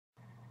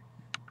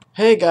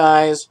Hey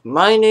guys,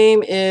 my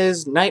name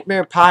is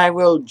Nightmare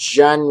Pyro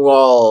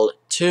General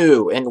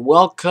 2 and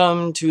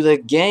welcome to the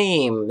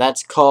game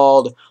that's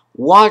called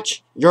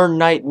Watch Your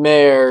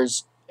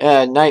Nightmares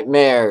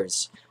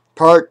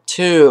Part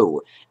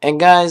 2. And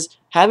guys,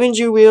 haven't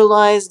you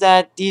realized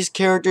that these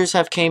characters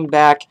have came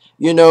back?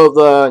 You know,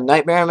 the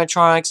Nightmare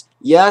animatronics?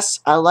 Yes,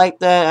 I like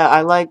that.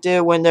 I liked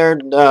it when they're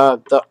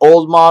the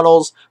old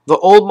models. The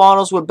old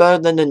models were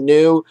better than the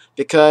new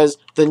because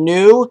the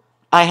new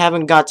I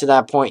haven't got to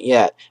that point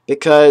yet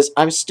because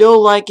I'm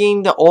still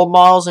liking the old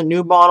models and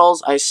new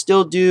models. I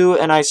still do,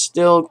 and I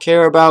still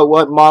care about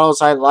what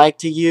models I like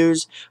to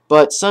use,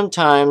 but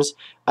sometimes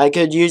I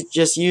could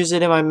just use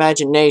it in my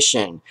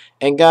imagination.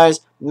 And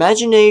guys,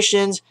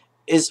 imaginations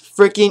is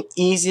freaking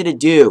easy to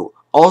do.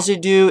 All you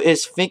do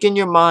is think in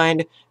your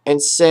mind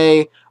and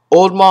say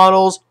old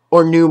models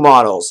or new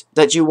models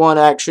that you want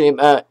to actually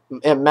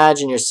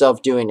imagine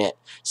yourself doing it.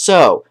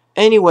 So,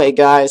 anyway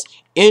guys,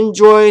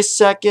 enjoy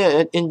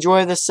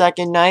the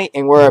second night,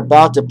 and we're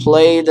about to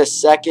play the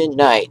second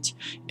night.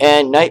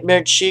 And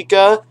Nightmare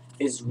Chica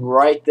is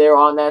right there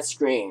on that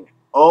screen.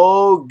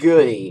 Oh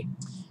goody.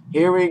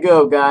 Here we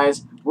go,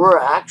 guys. We're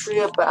actually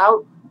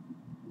about...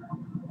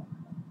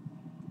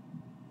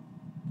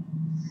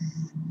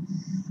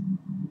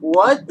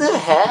 What the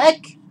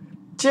heck?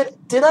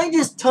 Did I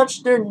just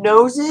touch their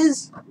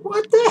noses?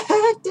 What the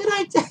heck did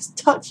I just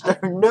touch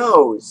their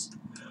nose?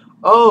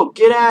 Oh,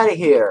 get out of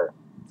here.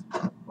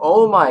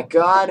 Oh my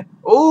god.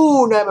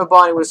 Oh, Nightmare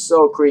Bonnie was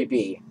so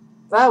creepy.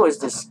 That was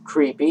just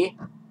creepy.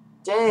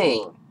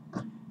 Dang.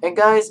 And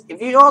guys,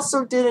 if you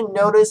also didn't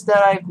notice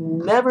that I've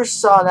never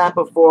saw that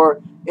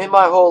before in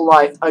my whole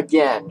life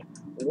again.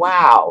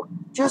 Wow.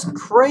 Just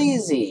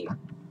crazy.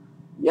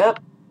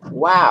 Yep.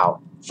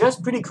 Wow.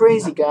 Just pretty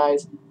crazy,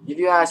 guys. If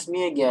you ask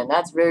me again,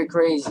 that's very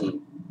crazy.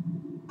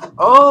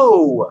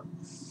 Oh!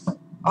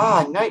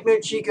 Ah,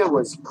 Nightmare Chica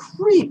was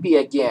creepy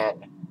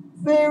again.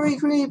 Very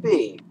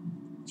creepy.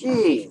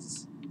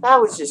 Jeez,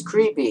 that was just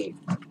creepy.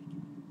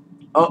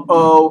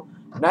 Uh-oh,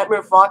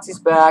 Nightmare Foxy's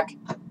back.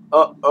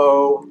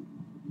 Uh-oh.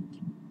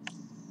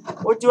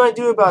 What do I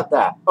do about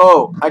that?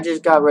 Oh, I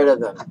just got rid of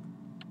them.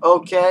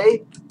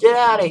 Okay, get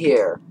out of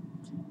here.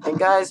 And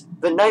guys,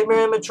 the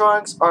Nightmare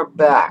animatronics are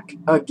back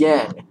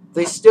again.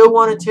 They still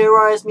want to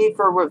terrorize me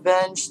for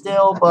revenge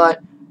still,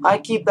 but I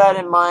keep that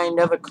in mind,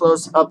 have a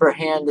close upper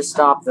hand to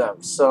stop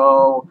them.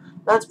 So,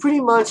 that's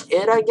pretty much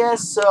it, I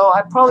guess. So,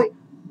 I probably...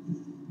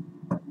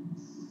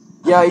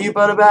 Yeah, you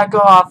better back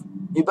off.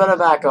 You better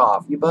back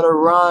off. You better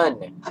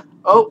run.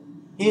 Oh,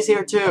 he's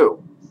here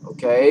too.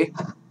 Okay.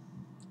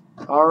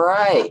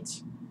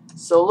 Alright.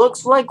 So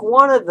looks like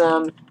one of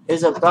them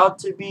is about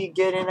to be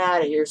getting out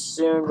of here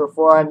soon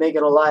before I make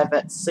it alive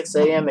at 6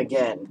 a.m.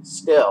 again.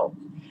 Still.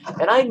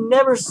 And I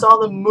never saw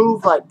them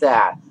move like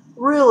that.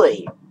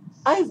 Really.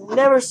 I've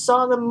never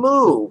saw them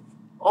move.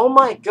 Oh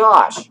my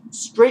gosh.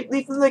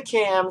 Straightly from the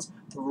cams,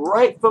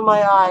 right from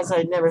my eyes,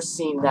 I'd never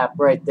seen that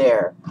right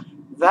there.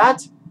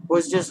 That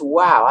was just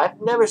wow.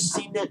 I've never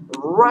seen it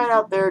right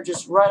out there,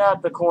 just right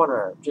out the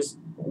corner. Just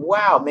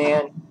wow,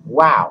 man.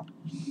 Wow.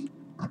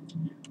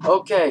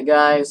 Okay,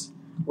 guys.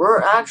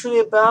 We're actually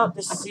about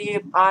to see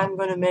if I'm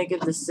going to make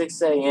it to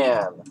 6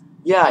 a.m.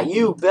 Yeah,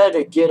 you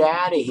better get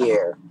out of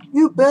here.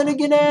 You better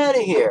get out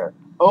of here.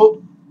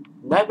 Oh,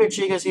 Nightmare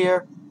Chica's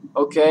here.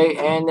 Okay,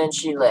 and then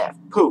she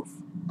left. Poof.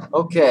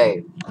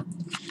 Okay.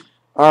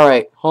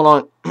 Alright, hold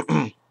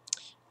on.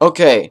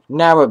 Okay,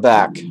 now we're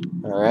back.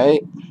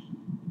 Alright.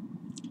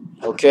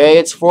 Okay,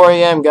 it's 4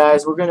 a.m.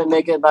 guys. We're gonna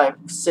make it by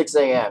 6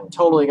 a.m.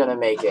 Totally gonna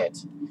make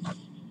it.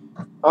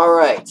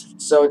 Alright,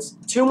 so it's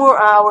 2 more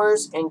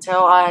hours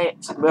until I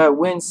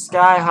win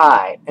Sky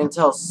High.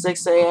 Until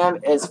 6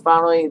 a.m. has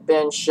finally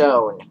been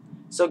shown.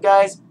 So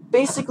guys,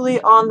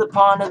 basically on the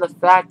pond of the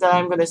fact that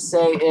I'm gonna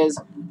say is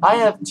I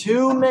have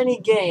too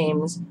many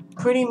games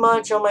pretty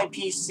much on my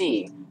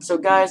PC. So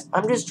guys,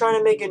 I'm just trying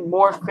to make it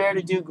more fair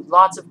to do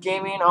lots of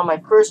gaming on my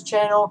first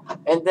channel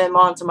and then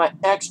onto my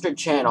extra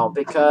channel,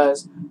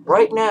 because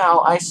right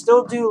now I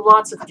still do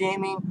lots of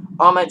gaming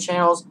on my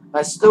channels.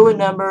 I still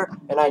remember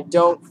and I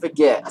don't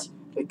forget,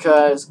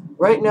 because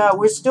right now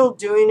we're still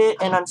doing it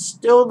and I'm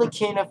still the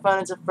king of Fun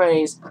and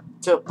Phrase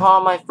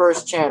upon my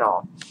first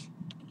channel.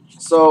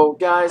 So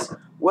guys,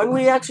 when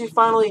we actually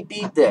finally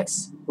beat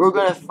this, we're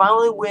gonna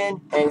finally win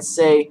and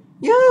say,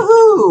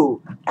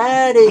 "Yoo-hoo!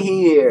 Outta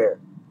here!"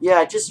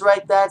 Yeah, just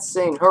write that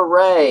saying,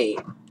 "Hooray!"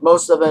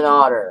 Most of an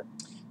honor.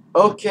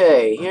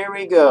 Okay, here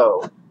we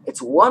go.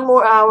 It's 1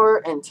 more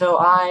hour until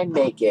I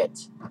make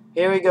it.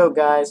 Here we go,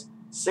 guys.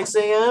 6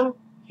 a.m.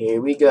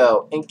 Here we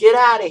go. And get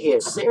out of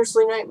here.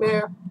 Seriously,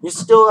 Nightmare? You're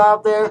still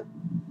out there?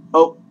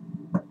 Oh.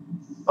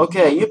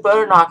 Okay, you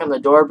better knock on the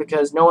door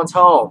because no one's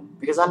home.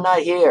 Because I'm not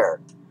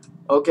here.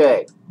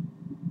 Okay.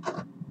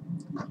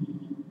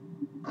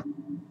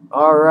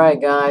 Alright,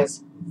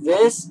 guys.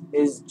 This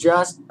is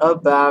just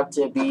about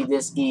to be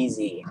this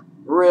easy.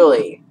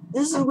 Really.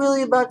 This is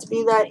really about to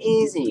be that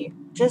easy.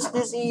 Just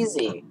this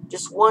easy.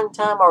 Just one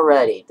time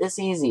already. This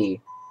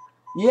easy.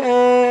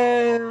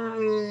 Yay!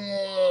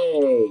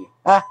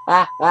 Ha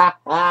ha ha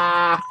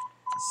ha!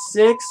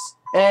 6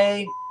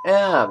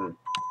 a.m.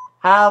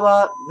 How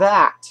about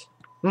that?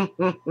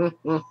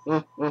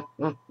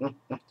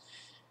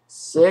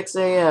 6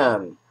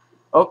 a.m.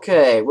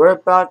 Okay, we're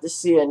about to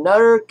see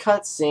another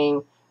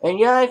cutscene. And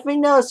yeah, I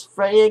think that was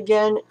Freddy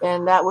again,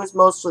 and that was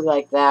mostly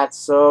like that.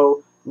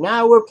 So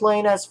now we're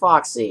playing as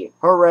Foxy.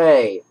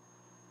 Hooray!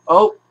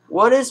 Oh,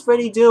 what is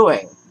Freddy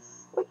doing?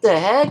 What the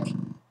heck?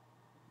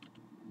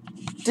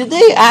 Did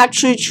they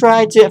actually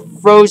try to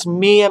froze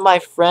me and my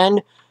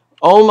friend?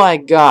 Oh my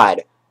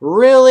god.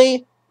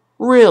 Really?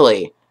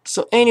 Really?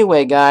 So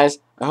anyway, guys,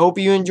 I hope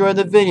you enjoyed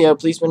the video.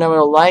 Please remember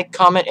to like,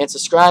 comment, and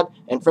subscribe.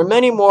 And for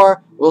many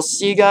more, we'll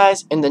see you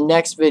guys in the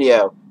next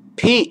video.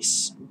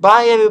 Peace.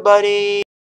 Bye, everybody.